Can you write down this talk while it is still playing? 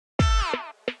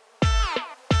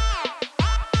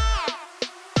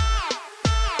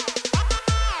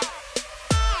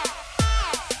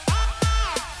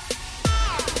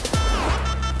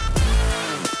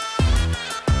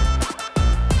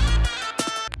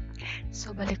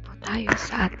So, balik po tayo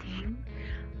sa ating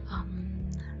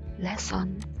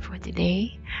lesson for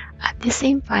today. At the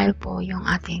same file po yung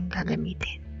ating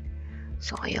gagamitin.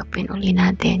 So, i-open uli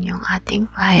natin yung ating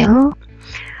file.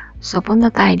 So, punta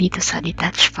tayo dito sa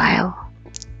detached file.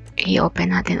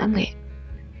 I-open natin uli.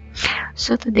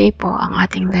 So, today po, ang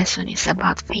ating lesson is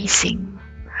about facing.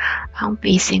 Ang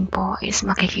facing po is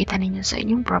makikita ninyo sa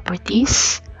inyong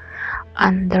properties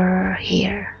under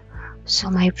here.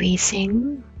 So, may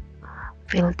facing,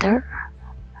 filter,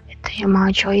 ito yung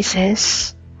mga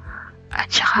choices,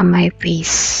 at saka may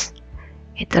face,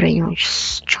 ito rin yung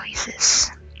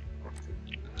choices.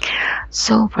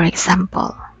 So, for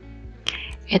example,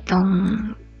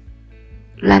 itong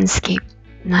landscape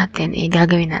natin,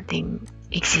 gagawin natin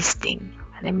existing.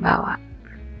 Halimbawa,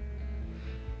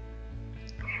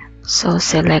 so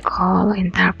select all,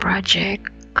 entire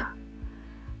project,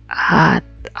 at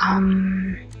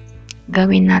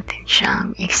gawin natin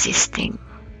siyang existing.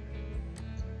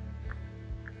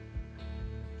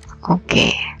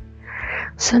 Okay.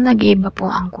 So, nag-iba po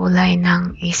ang kulay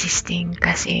ng existing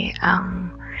kasi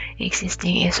ang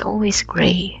existing is always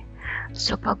gray.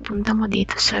 So, pagpunta mo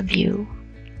dito sa view,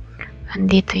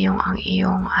 andito yung ang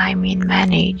iyong,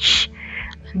 manage,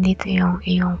 andito yung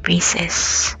iyong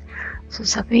faces. So,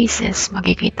 sa faces,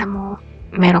 makikita mo,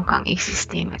 meron kang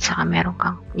existing at saka meron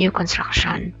kang new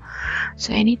construction.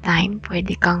 So, anytime,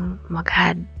 pwede kang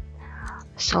mag-add.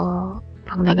 So,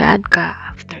 pag nag-add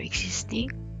ka after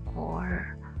existing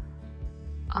or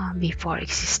before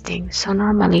existing. So,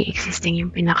 normally, existing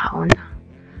yung pinakauna.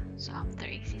 So, after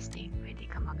existing,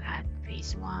 pwede ka mag-add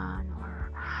phase 1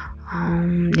 or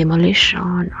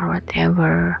demolition or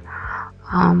whatever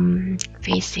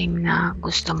facing na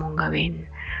gusto mong gawin.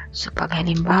 So, pag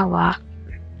halimbawa,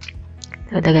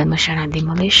 dagdagan mo siya ng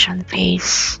demolition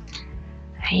phase.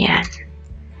 Ayan.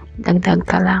 Dagdag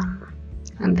ka lang.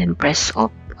 And then press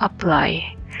apply.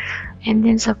 And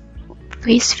then sa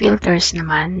face filters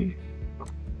naman,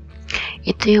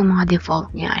 ito yung mga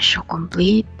default niya. Show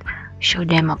complete, show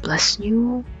demo plus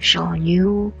new, show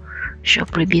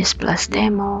previous plus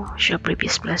demo, show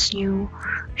previous plus new,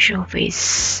 show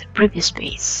face, previous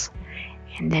face.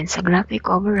 And then sa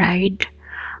graphic override,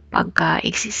 pagka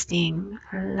existing,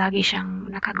 lagi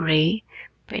siyang naka-gray,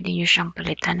 pwede nyo siyang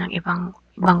palitan ng ibang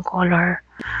color.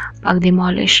 Pag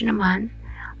demolish naman,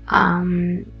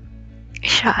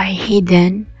 siya ay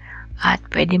hidden at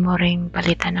pwede mo ring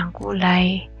palitan ng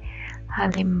kulay.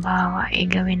 Halimbawa,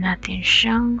 gawin natin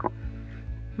siyang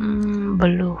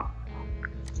blue.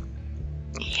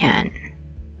 Yan.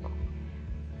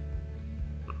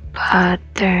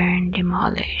 Pattern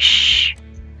demolish.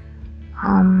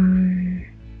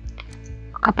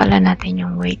 Kapalan natin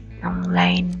yung weight ng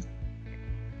line.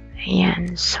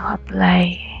 Ayan. So,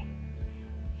 apply.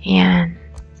 Ayan.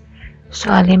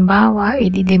 So, halimbawa,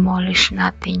 i-demolish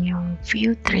natin yung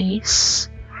few trees.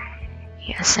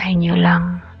 I-assign nyo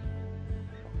lang.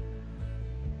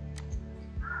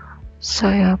 So,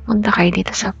 punta kayo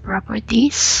dito sa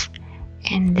properties.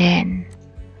 And then,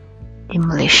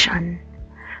 demolition.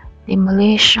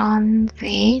 Demolition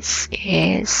phase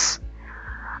is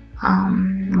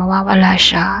mawawala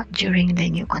siya during the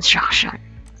new construction.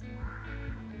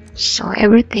 So,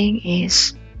 everything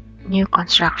is new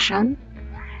construction.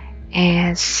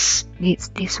 As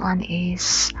this one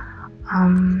is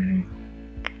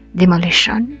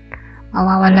demolition.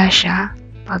 Mawawala siya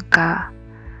pagka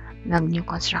nag-new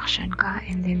construction ka.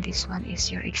 And then this one is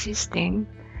your existing.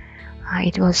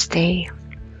 It will stay.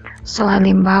 So,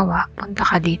 halimbawa, punta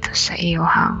ka dito sa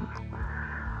iyohang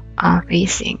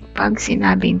facing. Pag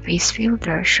sinabing face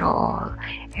filter, show all,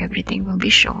 everything will be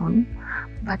shown.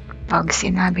 But pag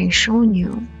sinabing show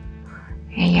new,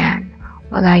 ayan,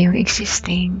 wala yung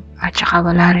existing at saka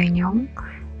wala rin yung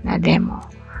na-demo.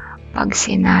 Pag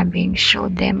sinabing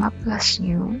show demo plus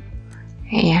new,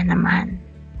 ayan naman.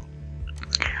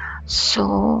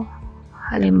 So,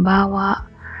 halimbawa,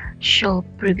 show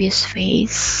previous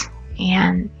phase,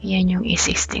 ayan, yan yung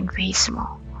existing phase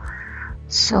mo.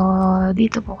 So,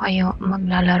 dito po kayo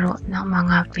maglalaro ng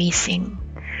mga facing.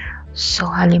 So,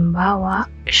 halimbawa,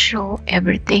 show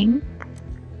everything,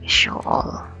 show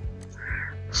all.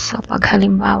 So, pag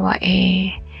halimbawa,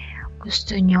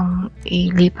 gusto nyong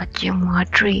ilipat yung mga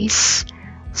trees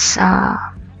sa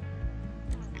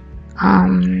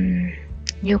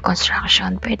new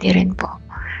construction, pwede rin po.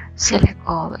 Select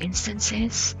all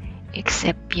instances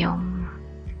except yung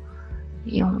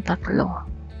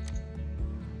tatlo.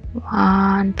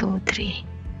 1, 2, 3.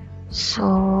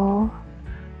 So,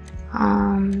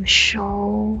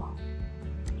 show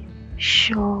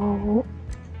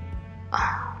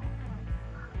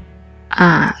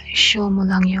show mo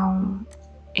lang yung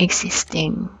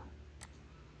existing.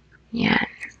 Yan.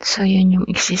 So, yun yung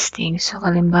existing. So,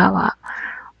 halimbawa,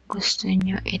 gusto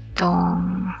nyo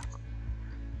itong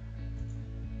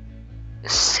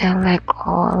select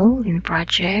all in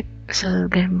project. So,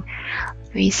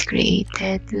 phase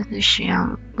created.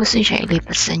 Gusto siya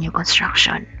ilipat sa new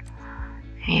construction.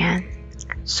 Ayan.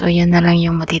 So, yan na lang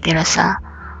yung matitira sa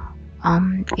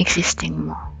existing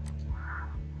mo.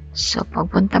 So,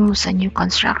 pagpunta mo sa new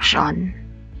construction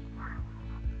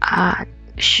at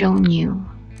show new,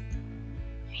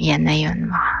 yan na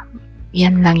yun.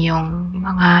 Yan lang yung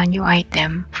mga new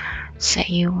item sa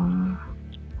yung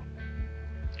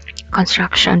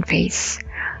construction phase.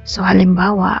 So,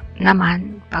 halimbawa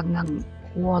naman, pag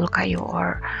nag-wall kayo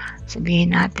or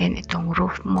sabihin natin itong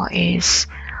roof mo is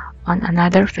on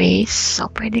another phase, so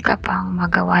pwede ka pang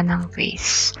magawa ng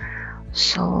phase.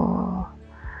 So,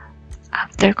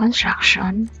 after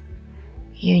construction,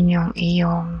 yun yung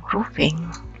iyong roofing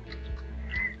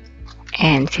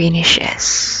and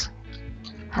finishes.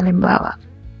 Halimbawa.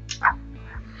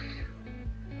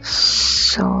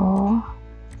 So,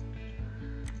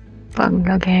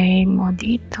 paglagay mo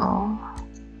dito,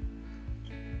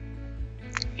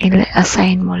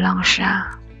 i-assign mo lang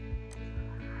siya.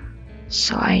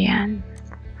 So, ayan.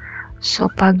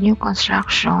 So, pag new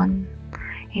construction,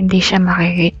 hindi siya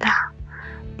makikita.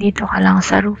 Dito ka lang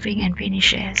sa roofing and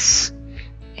finishes.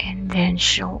 And then,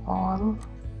 show all.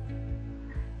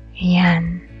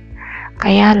 Ayan.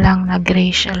 Kaya lang,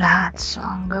 nag-gray siya lahat. So,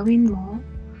 ang gawin mo,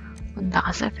 punta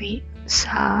ka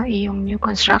sa iyong new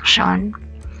construction.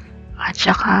 At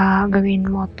saka,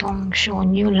 gawin mo tong show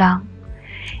new lang.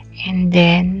 And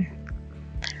then,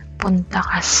 punta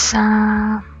ka sa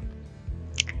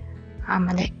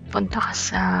punta ka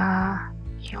sa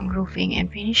yung roofing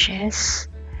and finishes,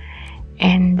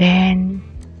 and then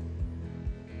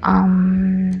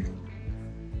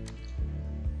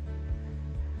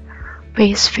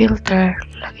phase filter,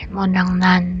 lagyan mo ng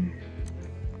none.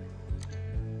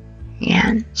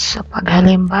 Yan. So, pag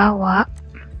halimbawa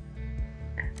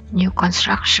new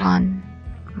construction,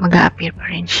 mag-a-appear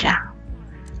pa rin siya.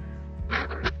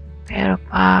 Pero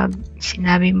pag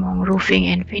sinabi mong roofing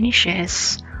and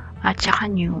finishes at saka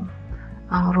new,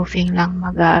 ang roofing lang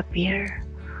mag-a-appear.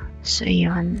 So,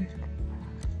 yun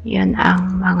ang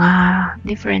mga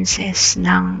differences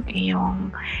ng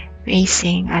iyong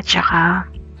phasing at saka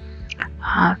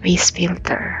phase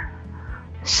filter.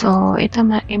 So, ito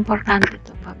importante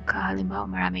ito pagka halimbawa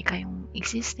marami kayong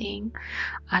existing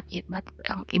at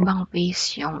ang ibang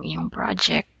phase yung iyong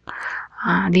project.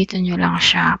 Dito nyo lang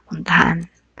siya puntahan.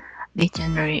 Dito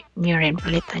nyo rin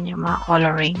palitan yung mga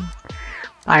coloring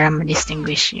para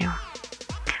ma-distinguish nyo.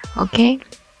 Okay,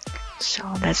 so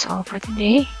that's all for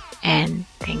today, and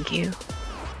thank you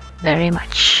very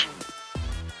much.